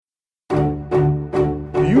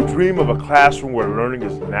you dream of a classroom where learning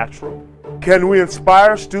is natural? Can we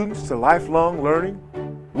inspire students to lifelong learning?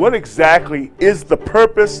 What exactly is the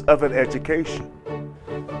purpose of an education?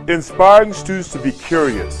 Inspiring students to be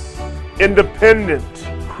curious, independent,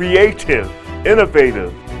 creative,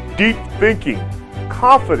 innovative, deep thinking,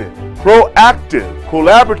 confident, proactive,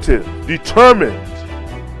 collaborative, determined,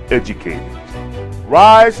 educated.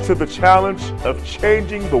 Rise to the challenge of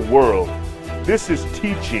changing the world. This is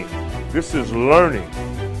teaching. This is learning.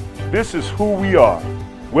 This is who we are.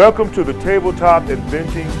 Welcome to the Tabletop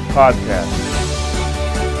Inventing Podcast.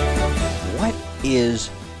 What is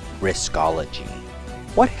Riskology?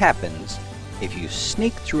 What happens if you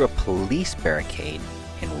sneak through a police barricade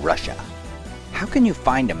in Russia? How can you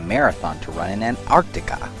find a marathon to run in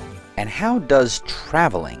Antarctica? And how does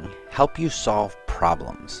traveling help you solve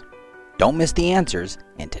problems? Don't miss the answers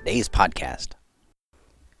in today's podcast.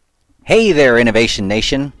 Hey there, Innovation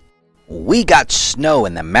Nation. We got snow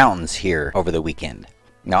in the mountains here over the weekend.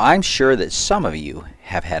 Now, I'm sure that some of you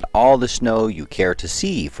have had all the snow you care to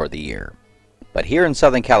see for the year. But here in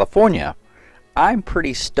Southern California, I'm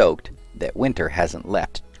pretty stoked that winter hasn't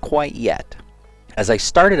left quite yet. As I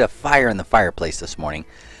started a fire in the fireplace this morning,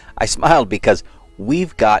 I smiled because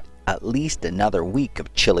we've got at least another week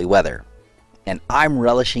of chilly weather. And I'm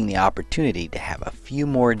relishing the opportunity to have a few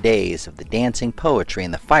more days of the dancing poetry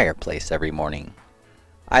in the fireplace every morning.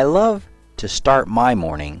 I love to start my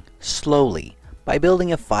morning slowly by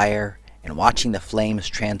building a fire and watching the flames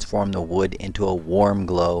transform the wood into a warm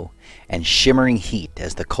glow and shimmering heat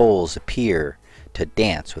as the coals appear to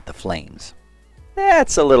dance with the flames.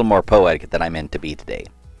 That's a little more poetic than I meant to be today.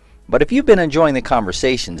 But if you've been enjoying the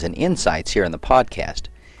conversations and insights here in the podcast,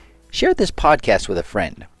 share this podcast with a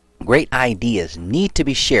friend. Great ideas need to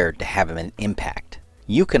be shared to have an impact.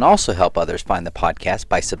 You can also help others find the podcast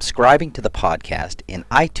by subscribing to the podcast in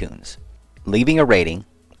iTunes, leaving a rating,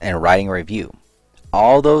 and writing a review.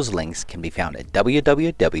 All those links can be found at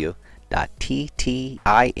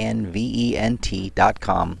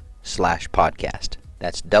www.ttinvent.com/podcast.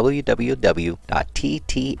 That's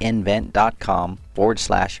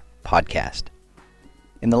www.ttinvent.com/podcast.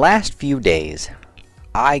 In the last few days,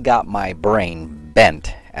 I got my brain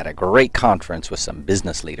bent at a great conference with some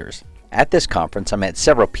business leaders. At this conference, I met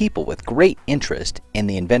several people with great interest in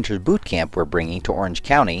the Inventors Bootcamp we're bringing to Orange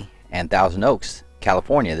County and Thousand Oaks,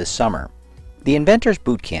 California this summer. The Inventors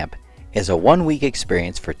Bootcamp is a one-week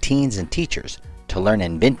experience for teens and teachers to learn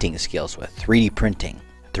inventing skills with 3D printing,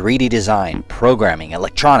 3D design, programming,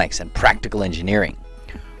 electronics, and practical engineering.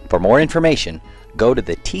 For more information, go to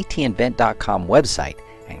the ttinvent.com website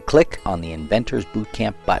and click on the Inventors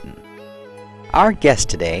Bootcamp button. Our guest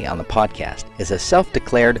today on the podcast is a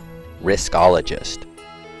self-declared riskologist.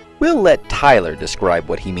 We'll let Tyler describe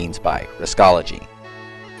what he means by riskology.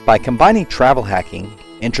 By combining travel hacking,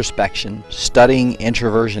 introspection, studying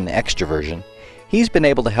introversion and extroversion, he's been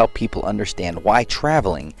able to help people understand why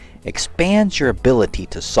traveling expands your ability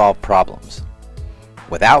to solve problems.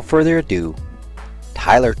 Without further ado,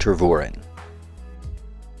 Tyler Tervooren.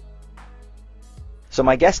 So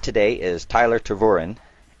my guest today is Tyler Tervooren,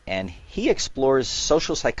 and he explores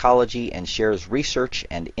social psychology and shares research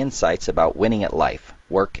and insights about winning at life,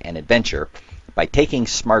 work, and adventure by taking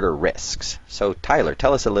smarter risks. So Tyler,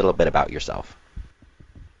 tell us a little bit about yourself.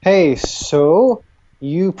 Hey, so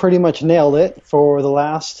you pretty much nailed it. For the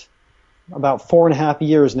last about 4.5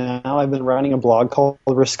 years now, I've been writing a blog called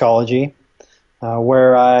Riskology,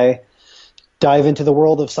 where I dive into the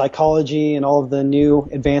world of psychology and all of the new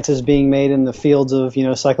advances being made in the fields of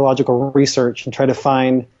psychological research and try to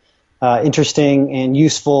find interesting and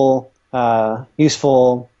useful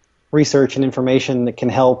research and information that can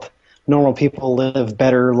help normal people live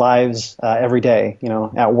better lives every day,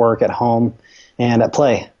 at work, at home, and at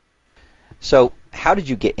play. So how did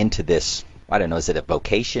you get into this? I don't know, is it a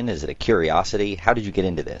vocation? Is it a curiosity? How did you get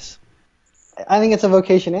into this? I think it's a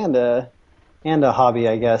vocation and a hobby,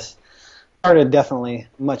 I guess. Started definitely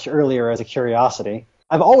much earlier as a curiosity.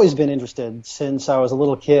 I've always been interested since I was a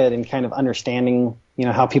little kid in kind of understanding,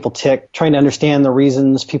 how people tick, trying to understand the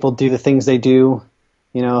reasons people do the things they do.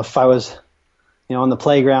 If I was, on the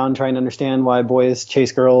playground trying to understand why boys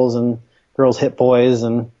chase girls and girls hit boys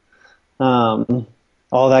and all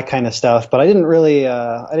that kind of stuff. But I didn't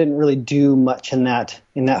really do much in that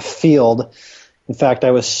field. In fact,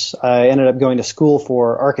 I ended up going to school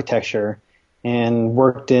for architecture and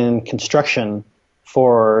worked in construction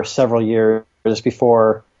for several years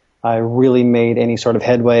before I really made any sort of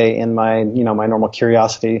headway in my normal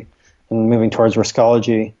curiosity and moving towards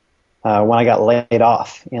riskology when I got laid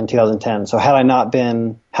off in 2010. So had I not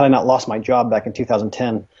lost my job back in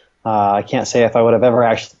 2010, I can't say if I would have ever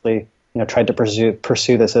actually tried to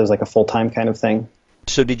pursue this as like a full-time kind of thing.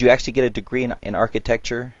 So did you actually get a degree in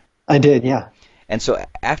architecture? I did, yeah. And so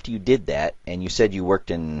after you did that, and you said you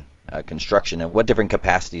worked in construction, and what different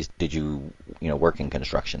capacities did you work in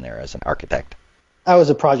construction there as an architect? I was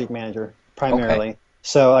a project manager primarily. Okay.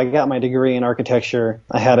 So I got my degree in architecture.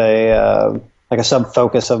 I had a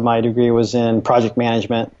sub-focus of my degree was in project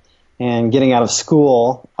management. And getting out of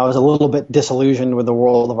school, I was a little bit disillusioned with the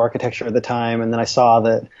world of architecture at the time. And then I saw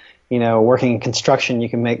that, working in construction, you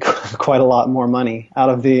can make quite a lot more money out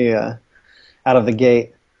of the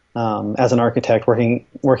gate as an architect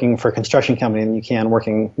working for a construction company than you can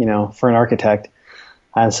working, for an architect.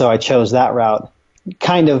 And so I chose that route,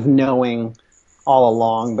 kind of knowing all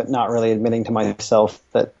along, but not really admitting to myself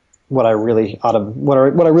that what I really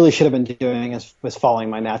should have been doing was following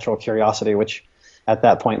my natural curiosity, which at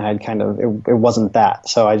that point I had it wasn't that.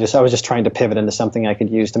 So I was just trying to pivot into something I could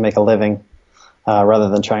use to make a living, rather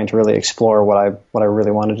than trying to really explore what I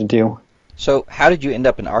really wanted to do. So how did you end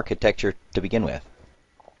up in architecture to begin with?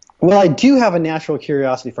 Well, I do have a natural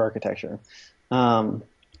curiosity for architecture.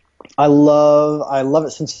 I love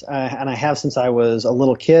it and I have since I was a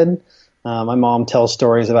little kid. My mom tells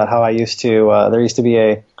stories about how there used to be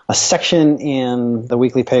a section in the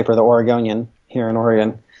weekly paper, the Oregonian, here in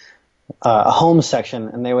Oregon, a home section,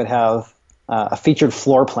 and they would have a featured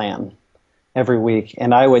floor plan every week,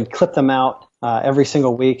 and I would clip them out every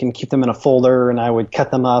single week and keep them in a folder, and I would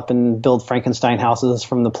cut them up and build Frankenstein houses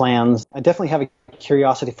from the plans. I definitely have a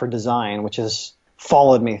curiosity for design, which has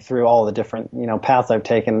followed me through all the different paths I've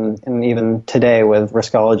taken, and even today with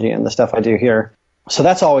Riskology and the stuff I do here. So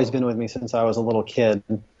that's always been with me since I was a little kid.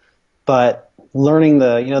 But learning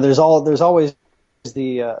there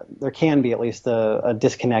can be at least a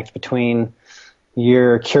disconnect between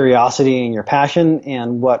your curiosity and your passion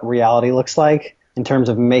and what reality looks like in terms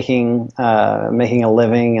of making a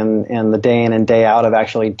living and the day in and day out of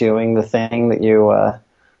actually doing the thing that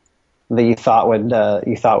you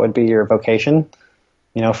thought would be your vocation.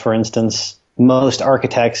 For instance, most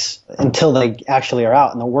architects, until they actually are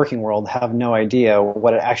out in the working world, have no idea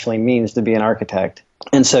what it actually means to be an architect.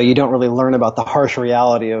 And so you don't really learn about the harsh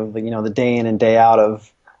reality of the day in and day out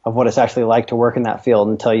of what it's actually like to work in that field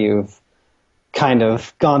until you've kind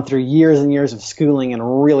of gone through years and years of schooling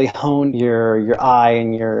and really honed your eye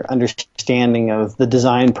and your understanding of the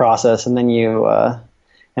design process, and then you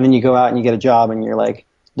go out and you get a job and you're like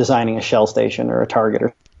designing a Shell station or a Target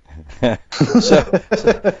or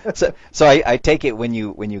So I take it when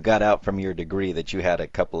you got out from your degree that you had a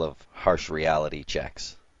couple of harsh reality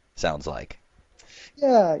checks. Sounds like.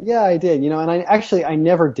 Yeah, I did. And I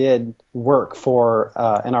never did work for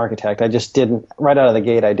an architect. I just didn't right out of the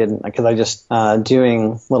gate. I didn't, because I just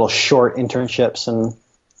doing little short internships and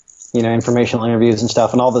informational interviews and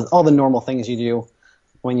stuff, and all the normal things you do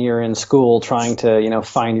when you're in school trying to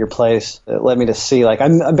find your place. It led me to see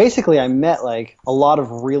I met a lot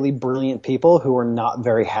of really brilliant people who were not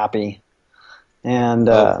very happy, and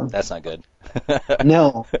that's not good.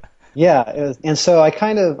 No, yeah, and so I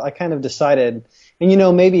kind of decided,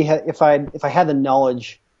 and maybe if I had the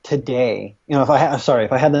knowledge today, if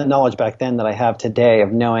I had the knowledge back then that I have today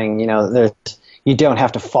of knowing you don't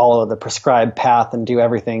have to follow the prescribed path and do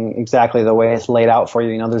everything exactly the way it's laid out for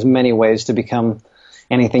you. There's many ways to become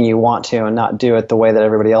anything you want to and not do it the way that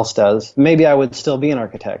everybody else does. Maybe I would still be an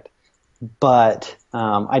architect, but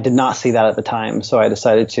I did not see that at the time, so I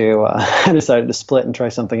decided to split and try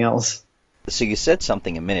something else. So you said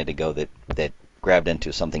something a minute ago that grabbed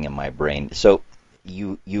into something in my brain. So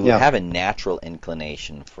you have a natural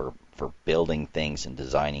inclination for building things and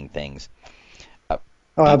designing things. Oh,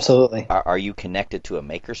 absolutely. Are you connected to a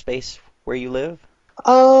makerspace where you live?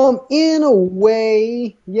 In a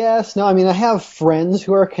way, yes. No, I have friends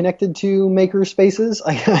who are connected to maker spaces,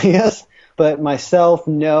 I guess, but myself,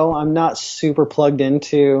 no. I'm not super plugged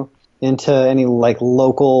into any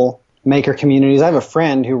local maker communities. I have a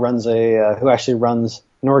friend who actually runs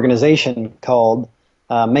an organization called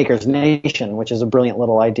Makers Nation, which is a brilliant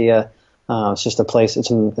little idea. It's just a place. It's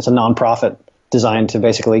a nonprofit designed to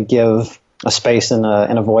basically give a space and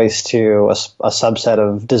a voice to a subset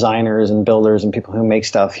of designers and builders and people who make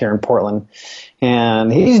stuff here in Portland.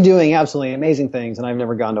 And he's doing absolutely amazing things, and I've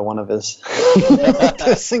never gone to one of his to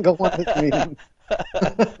a single one of his meetings.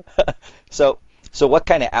 So what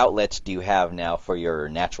kind of outlets do you have now for your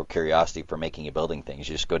natural curiosity for making and building things?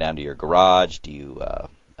 You just go down to your garage? Do you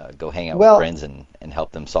go hang out with friends and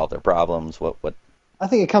help them solve their problems? What? I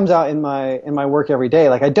think it comes out in my work every day.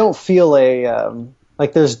 I don't feel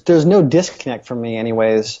there's no disconnect for me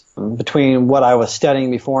anyways between what I was studying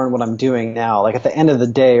before and what I'm doing now. At the end of the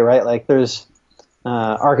day, right? There's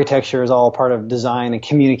architecture is all part of design and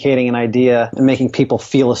communicating an idea and making people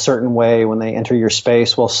feel a certain way when they enter your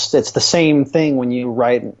space. Well, it's the same thing when you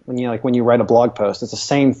write a blog post. It's the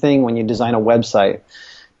same thing when you design a website.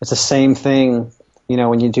 It's the same thing,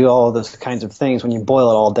 when you do all of those kinds of things. When you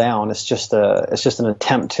boil it all down, it's just an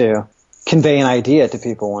attempt to convey an idea to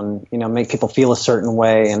people and make people feel a certain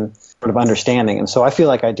way and sort of understanding. And so I feel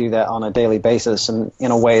like I do that on a daily basis and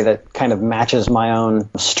in a way that kind of matches my own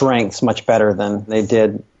strengths much better than they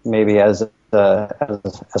did maybe as an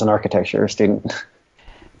architecture student.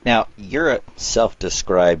 Now, you're a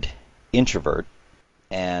self-described introvert,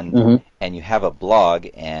 and you have a blog,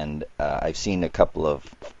 and I've seen a couple of,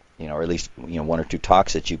 or at least one or two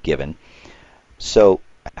talks that you've given. So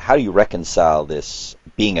how do you reconcile this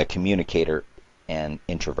being a communicator and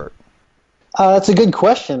introvert? That's a good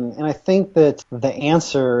question, and I think that the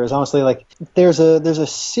answer is honestly there's a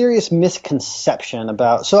serious misconception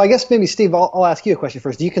about. So I guess maybe Steve, I'll ask you a question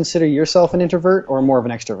first. Do you consider yourself an introvert or more of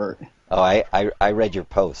an extrovert? Oh, I read your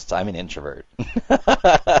posts. I'm an introvert.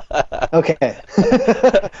 Okay.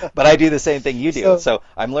 But I do the same thing you do. So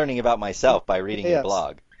I'm learning about myself by reading your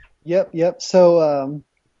blog. Yep. So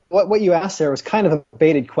what you asked there was kind of a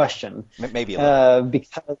baited question. Maybe a little.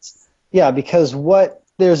 Because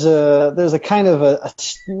there's a kind of a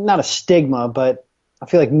not a stigma, but I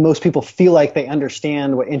feel like most people feel like they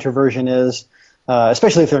understand what introversion is,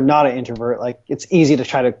 especially if they're not an introvert. Like it's easy to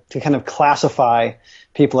try to kind of classify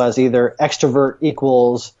people as either extrovert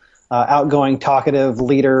equals outgoing, talkative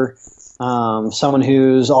leader, someone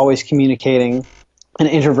who's always communicating. An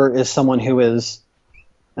introvert is someone who is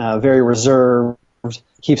very reserved,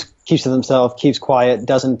 keeps to themselves, keeps quiet,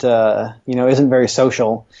 doesn't isn't very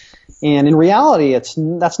social. And in reality,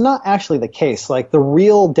 that's not actually the case. Like the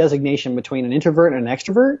real designation between an introvert and an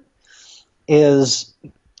extrovert is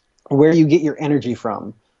where you get your energy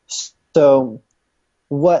from. So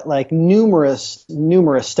what numerous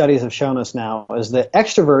studies have shown us now is that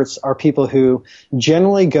extroverts are people who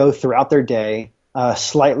generally go throughout their day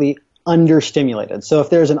slightly understimulated. So if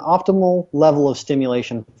there's an optimal level of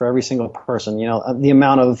stimulation for every single person, the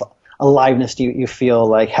amount of aliveness you feel,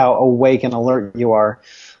 like how awake and alert you are,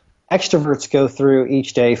 extroverts go through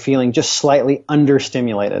each day feeling just slightly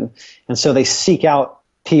understimulated. And so they seek out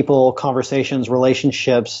people, conversations,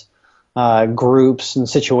 relationships, groups, and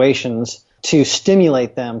situations to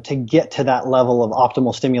stimulate them to get to that level of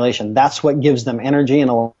optimal stimulation. That's what gives them energy and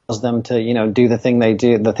allows them to, do the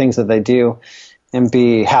things that they do and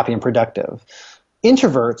be happy and productive.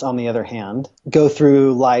 Introverts, on the other hand, go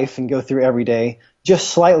through life and go through every day just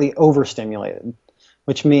slightly overstimulated,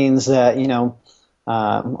 which means that,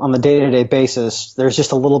 on the day-to-day basis, there's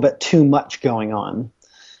just a little bit too much going on.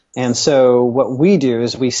 And so what we do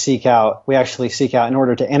is we actually seek out in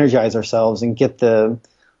order to energize ourselves and get the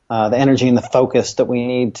energy and the focus that we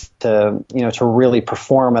need to really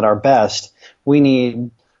perform at our best. We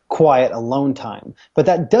need quiet alone time. But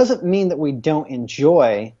that doesn't mean that we don't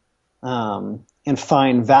enjoy and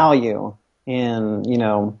find value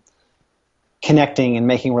in, connecting and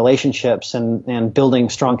making relationships and building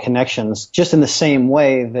strong connections, just in the same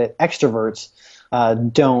way that extroverts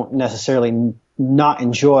don't necessarily not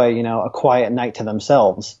enjoy, a quiet night to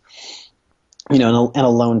themselves, and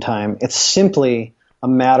alone time. It's simply a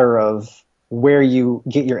matter of where you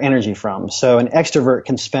get your energy from. So an extrovert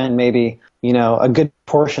can spend maybe, a good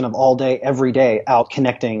portion of all day, every day out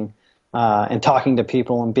connecting and talking to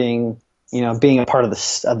people and being a part of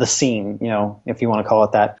the scene, if you want to call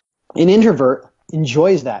it that. An introvert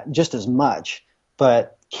enjoys that just as much,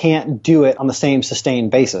 but can't do it on the same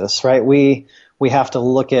sustained basis, right? We have to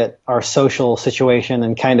look at our social situation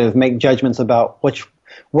and kind of make judgments about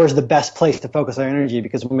where's the best place to focus our energy,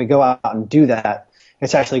 because when we go out and do that,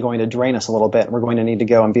 it's actually going to drain us a little bit. We're going to need to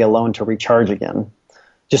go and be alone to recharge again.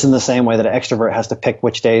 Just in the same way that an extrovert has to pick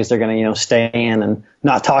which days they're going to, stay in and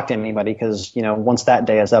not talk to anybody, because, once that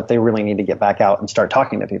day is up, they really need to get back out and start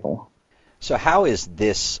talking to people. So how is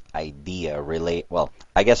this idea well,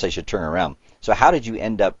 I guess I should turn around. So how did you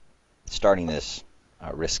end up starting this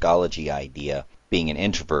Riskology idea, being an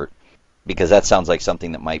introvert? Because that sounds like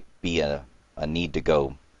something that might be a need to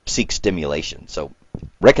go seek stimulation. So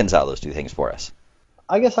reconcile those two things for us.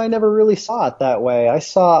 I guess I never really saw it that way. I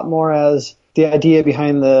saw it more as the idea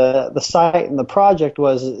behind the site and the project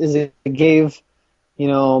is it gave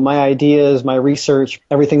my ideas, my research,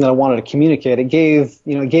 everything that I wanted to communicate. It gave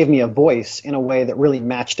me a voice in a way that really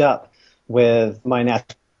matched up with my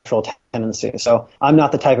natural tendency. So I'm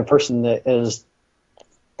not the type of person that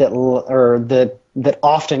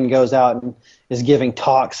often goes out and is giving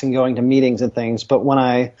talks and going to meetings and things. But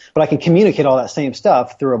I can communicate all that same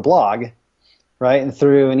stuff through a blog, right? And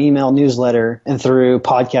through an email newsletter and through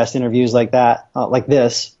podcast interviews like that, like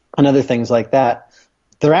this, and other things like that,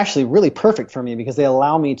 they're actually really perfect for me because they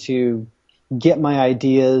allow me to get my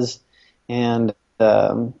ideas and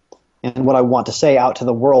what I want to say out to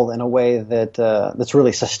the world in a way that that's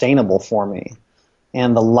really sustainable for me.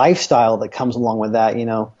 And the lifestyle that comes along with that,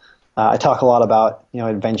 I talk a lot about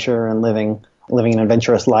adventure and living an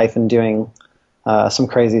adventurous life and doing some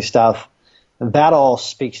crazy stuff. That all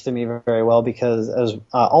speaks to me very well because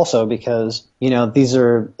these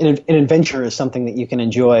are an adventure is something that you can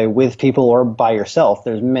enjoy with people or by yourself.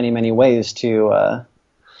 There's many ways to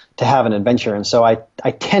have an adventure, and so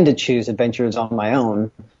I tend to choose adventures on my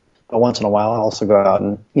own. But once in a while, I also go out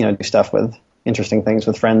and do stuff with interesting things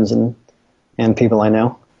with friends and people I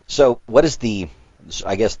know. So, what is the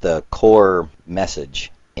core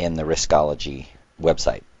message in the Riskology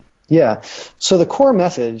website? Yeah. So the core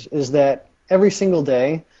message is that every single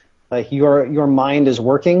day, like your mind is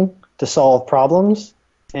working to solve problems,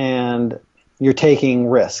 and you're taking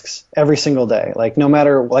risks every single day. Like no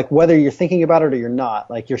matter whether you're thinking about it or you're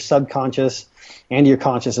not, like your subconscious and your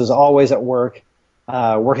conscious is always at work,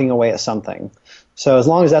 working away at something. So as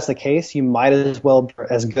long as that's the case, you might as well be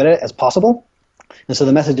as good at it as possible. And so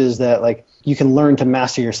the message is that you can learn to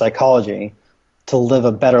master your psychology to live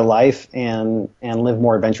a better life and live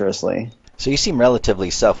more adventurously. So you seem relatively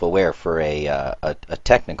self-aware for a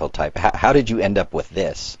technical type. How did you end up with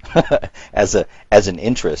this as an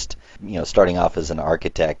interest? Starting off as an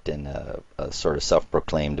architect and a sort of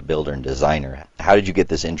self-proclaimed builder and designer. How did you get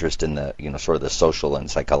this interest in the sort of the social and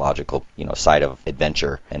psychological side of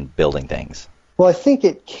adventure and building things? Well, I think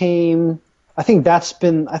that's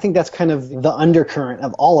kind of the undercurrent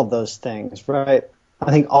of all of those things, right? I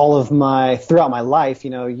think throughout my life,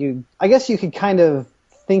 I guess you could kind of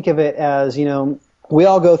think of it as, we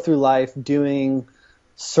all go through life doing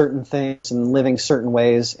certain things and living certain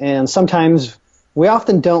ways, and sometimes we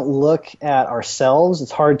often don't look at ourselves.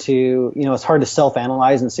 It's hard to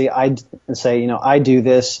self-analyze and say, I do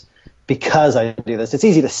this because I do this. It's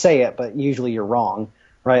easy to say it, but usually you're wrong,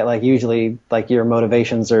 right? Usually your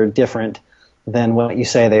motivations are different than what you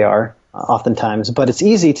say they are, oftentimes. But it's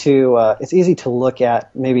easy to look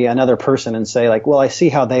at maybe another person and say, well, I see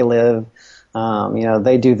how they live.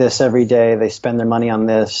 They do this every day. They spend their money on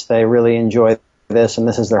this. They really enjoy this, and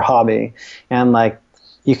this is their hobby. And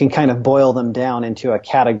you can kind of boil them down into a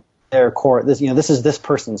category. Their core, this is this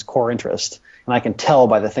person's core interest, and I can tell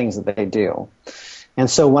by the things that they do. And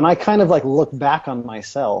so when I kind of look back on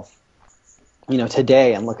myself,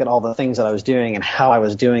 today and look at all the things that I was doing and how I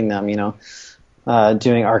was doing them,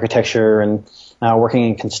 doing architecture and working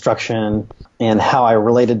in construction and how I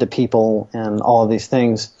related to people and all of these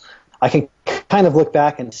things, I can kind of look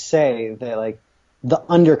back and say that the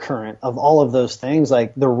undercurrent of all of those things,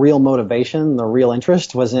 the real motivation, the real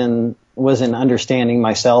interest was in understanding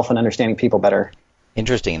myself and understanding people better.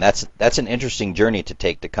 Interesting. That's an interesting journey to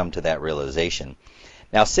take to come to that realization.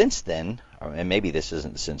 Now, since then, and maybe this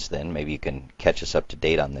isn't since then, maybe you can catch us up to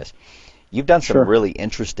date on this. You've done some really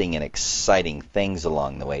interesting and exciting things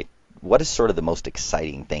along the way. What is sort of the most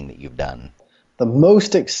exciting thing that you've done? The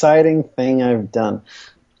most exciting thing I've done.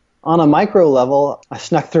 On a micro level, I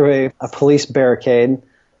snuck through a police barricade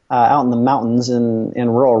out in the mountains in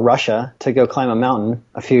rural Russia to go climb a mountain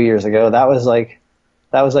a few years ago. That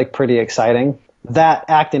was pretty exciting. That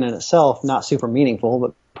act in itself, not super meaningful,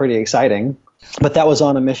 but pretty exciting. But that was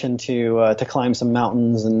on a mission to climb some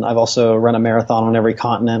mountains, and I've also run a marathon on every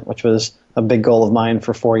continent, which was a big goal of mine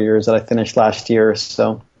for 4 years that I finished last year.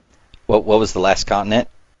 So, what was the last continent?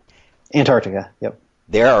 Antarctica. Yep.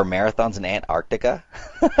 There are marathons in Antarctica?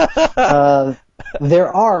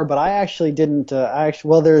 There are, but I actually didn't.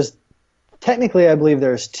 There's technically, I believe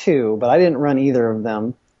there's 2, but I didn't run either of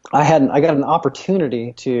them. I got an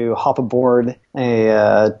opportunity to hop aboard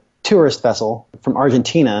a tourist vessel from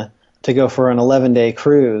Argentina to go for an 11-day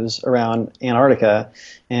cruise around Antarctica.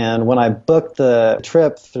 And when I booked the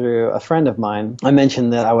trip through a friend of mine, I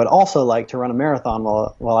mentioned that I would also like to run a marathon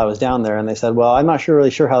while I was down there. And they said, well, I'm not really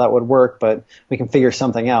sure how that would work, but we can figure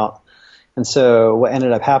something out. And so what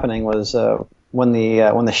ended up happening was when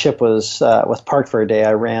the ship was parked for a day,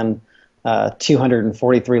 I ran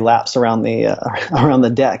 243 laps around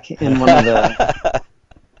the deck in one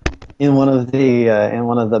of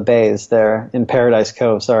the bays there in Paradise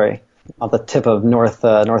Cove. Sorry. On the tip of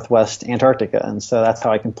northwest Antarctica, and so that's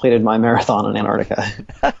how I completed my marathon in Antarctica.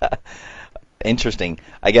 Interesting.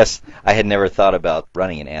 I guess I had never thought about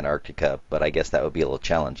running in Antarctica, but I guess that would be a little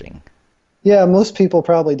challenging. Yeah, most people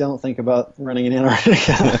probably don't think about running in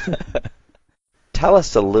Antarctica. Tell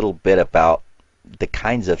us a little bit about the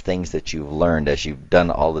kinds of things that you've learned as you've done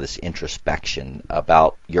all of this introspection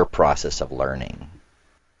about your process of learning?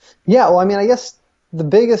 Yeah, well, I mean, I guess the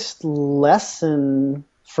biggest lesson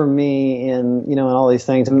for me in all these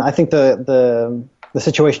things, and I think the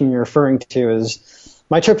situation you're referring to is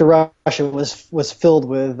my trip to Russia was filled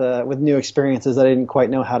with new experiences that I didn't quite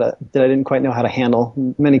know how to handle.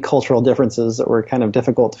 Many cultural differences that were kind of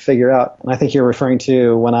difficult to figure out. And I think you're referring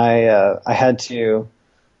to when I had to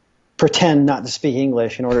pretend not to speak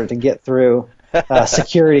English in order to get through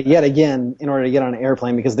security yet again in order to get on an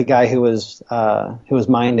airplane, because the guy who was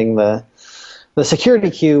minding the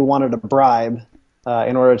security queue wanted a bribe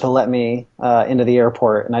in order to let me into the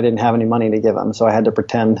airport, and I didn't have any money to give him, so I had to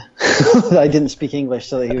pretend that I didn't speak English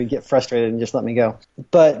so that he would get frustrated and just let me go.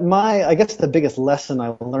 But I guess the biggest lesson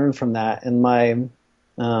I learned from that, and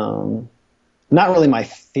not really my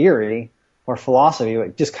theory or philosophy,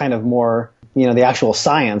 but just kind of more, the actual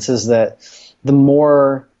science, is that the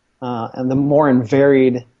more and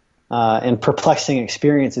varied and perplexing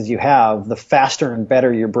experiences you have, the faster and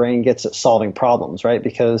better your brain gets at solving problems, right?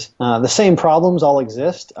 Because the same problems all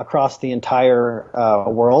exist across the entire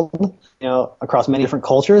world, across many different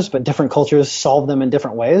cultures, but different cultures solve them in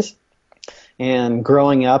different ways. And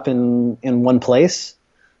growing up in one place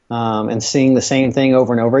and seeing the same thing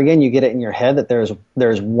over and over again, you get it in your head that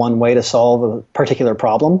there's one way to solve a particular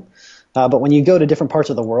problem. But when you go to different parts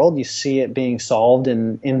of the world, you see it being solved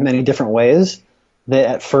in many different ways that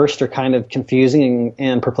at first are kind of confusing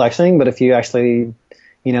and perplexing, but if you actually,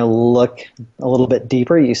 look a little bit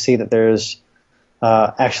deeper, you see that there's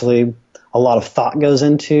actually a lot of thought goes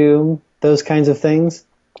into those kinds of things,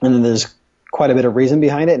 and then there's quite a bit of reason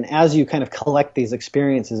behind it. And as you kind of collect these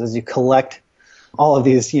experiences, as you collect all of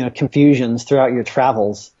these, confusions throughout your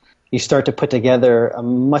travels, you start to put together a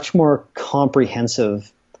much more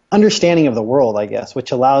comprehensive understanding of the world, I guess,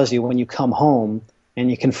 which allows you, when you come home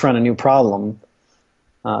and you confront a new problem,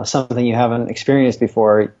 something you haven't experienced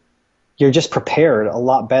before, you're just prepared a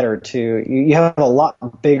lot better you have a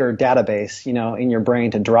lot bigger database, in your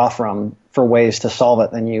brain to draw from for ways to solve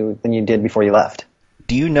it than you did before you left.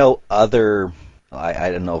 Do you know other,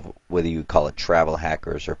 I don't know whether you call it travel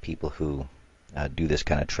hackers or people who do this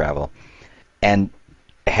kind of travel, and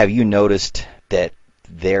have you noticed that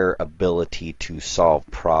their ability to solve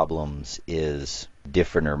problems is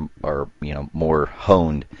different or more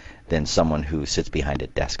honed than someone who sits behind a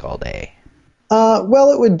desk all day?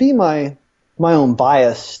 Well, it would be my own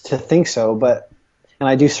bias to think so, and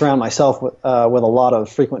I do surround myself with a lot of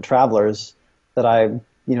frequent travelers that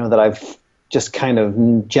I've just kind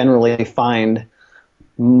of generally find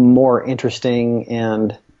more interesting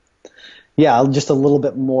and, just a little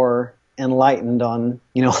bit more enlightened on,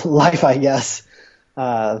 life, I guess,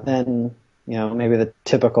 than, maybe the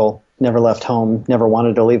typical never left home, never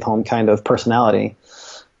wanted to leave home kind of personality.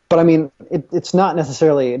 But I mean, it doesn't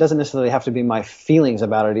necessarily have to be my feelings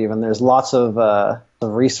about it even. There's lots of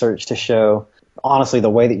research to show, honestly, the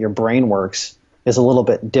way that your brain works is a little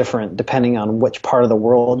bit different depending on which part of the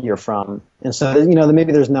world you're from. And so,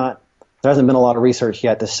 maybe there hasn't been a lot of research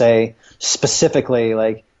yet to say specifically,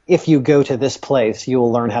 like, if you go to this place, you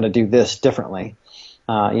will learn how to do this differently,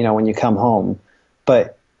 when you come home.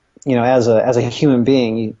 But, as a human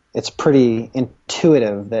being, it's pretty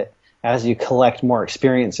intuitive that as you collect more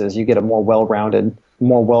experiences, you get a more well-rounded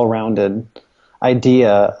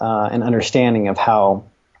idea and understanding of how,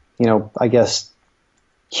 I guess,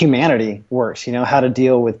 humanity works, how to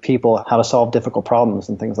deal with people, how to solve difficult problems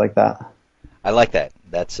and things like that. I like that.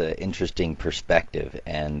 That's an interesting perspective,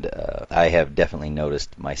 and I have definitely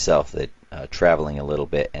noticed myself that traveling a little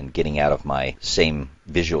bit and getting out of my same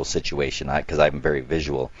visual situation, because I'm very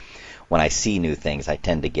visual, when I see new things, I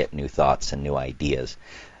tend to get new thoughts and new ideas.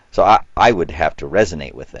 So I would have to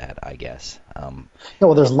resonate with that, I guess.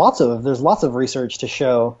 Well, there's lots of research to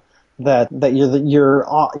show that you're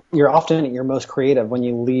often at your most creative when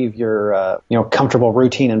you leave your comfortable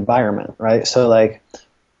routine environment, right? So like,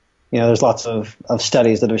 there's lots of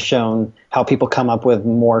studies that have shown how people come up with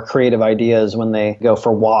more creative ideas when they go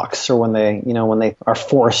for walks or when they are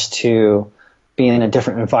forced to be in a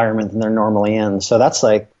different environment than they're normally in. So that's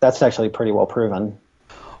actually pretty well proven.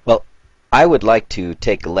 Well, I would like to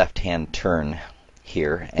take a left-hand turn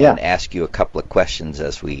here and ask you a couple of questions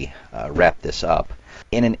as we wrap this up.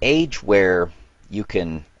 In an age where you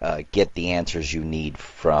can get the answers you need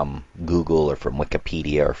from Google or from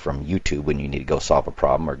Wikipedia or from YouTube when you need to go solve a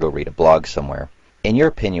problem or go read a blog somewhere, in your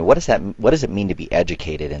opinion, what does it mean to be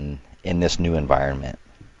educated in this new environment?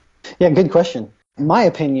 Yeah, good question. My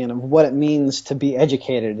opinion of what it means to be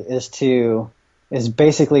educated is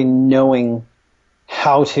basically knowing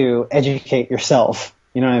how to educate yourself,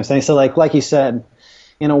 You know what I'm saying? So like you said,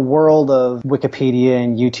 in a world of Wikipedia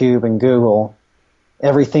and YouTube and Google,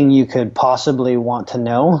 everything you could possibly want to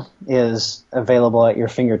know is available at your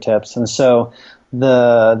fingertips. And so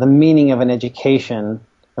the meaning of an education,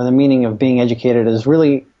 or the meaning of being educated, is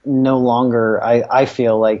really no longer, I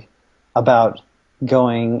feel like, about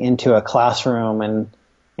going into a classroom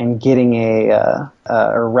and getting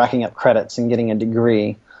or racking up credits and getting a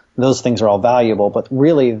degree. Those things are all valuable, but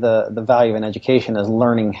really the value of an education is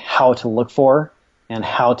learning how to look for and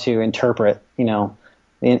how to interpret,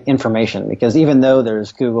 information. Because even though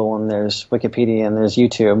there's Google and there's Wikipedia and there's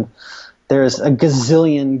YouTube, there's a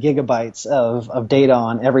gazillion gigabytes of data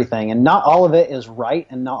on everything, and not all of it is right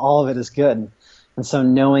and not all of it is good. And so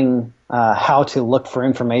knowing how to look for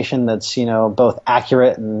information that's both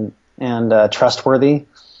accurate and trustworthy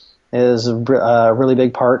is a really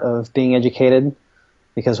big part of being educated.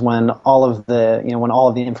 Because when all of the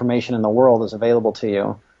information in the world is available to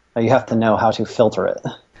you, you have to know how to filter it.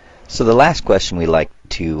 So the last question we like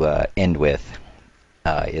to end with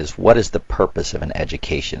is, what is the purpose of an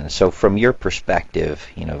education? And so from your perspective,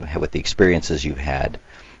 with the experiences you've had,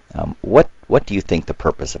 what do you think the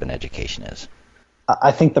purpose of an education is?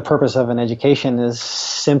 I think the purpose of an education is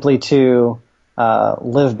simply to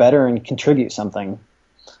live better and contribute something.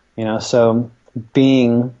 So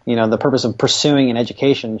the purpose of pursuing an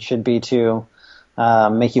education should be to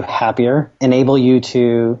make you happier, enable you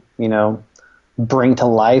to, bring to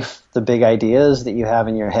life the big ideas that you have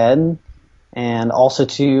in your head, and also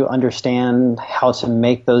to understand how to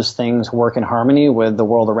make those things work in harmony with the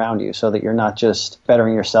world around you, so that you're not just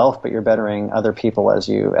bettering yourself, but you're bettering other people as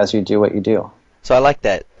you do what you do. So I like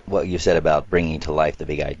that, what you said about bringing to life the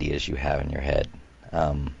big ideas you have in your head.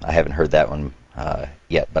 I haven't heard that one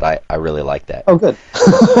yet, but I really like that. Oh, good.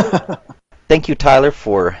 Thank you, Tyler,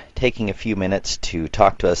 for taking a few minutes to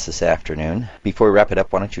talk to us this afternoon. Before we wrap it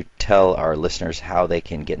up, why don't you tell our listeners how they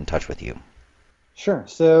can get in touch with you? Sure.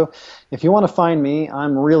 So if you want to find me,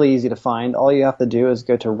 I'm really easy to find. All you have to do is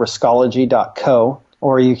go to riskology.co,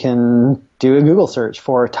 or you can do a Google search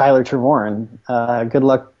for Tyler Tervooren. Good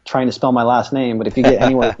luck trying to spell my last name, but if you get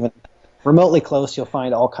anywhere remotely close, you'll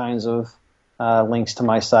find all kinds of links to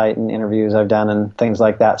my site and interviews I've done and things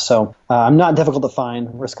like that. So I'm not difficult to find.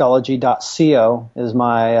 Riskology.co is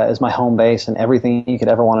my home base, and everything you could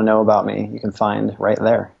ever want to know about me you can find right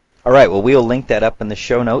there. All right. Well, we'll link that up in the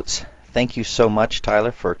show notes. Thank you so much,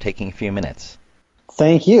 Tyler, for taking a few minutes.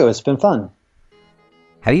 Thank you. It's been fun.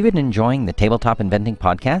 Have you been enjoying the Tabletop Inventing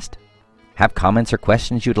podcast? Have comments or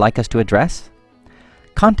questions you'd like us to address?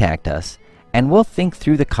 Contact us, and we'll think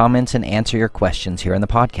through the comments and answer your questions here in the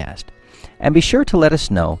podcast. And be sure to let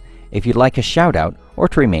us know if you'd like a shout-out or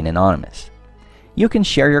to remain anonymous. You can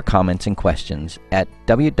share your comments and questions at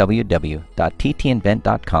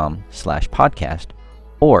www.ttinvent.com/podcast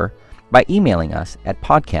or by emailing us at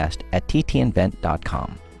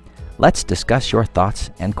podcast@ttinvent.com. Let's discuss your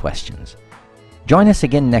thoughts and questions. Join us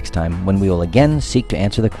again next time when we will again seek to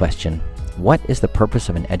answer the question, what is the purpose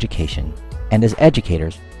of an education? And as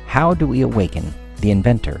educators, how do we awaken the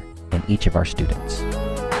inventor in each of our students?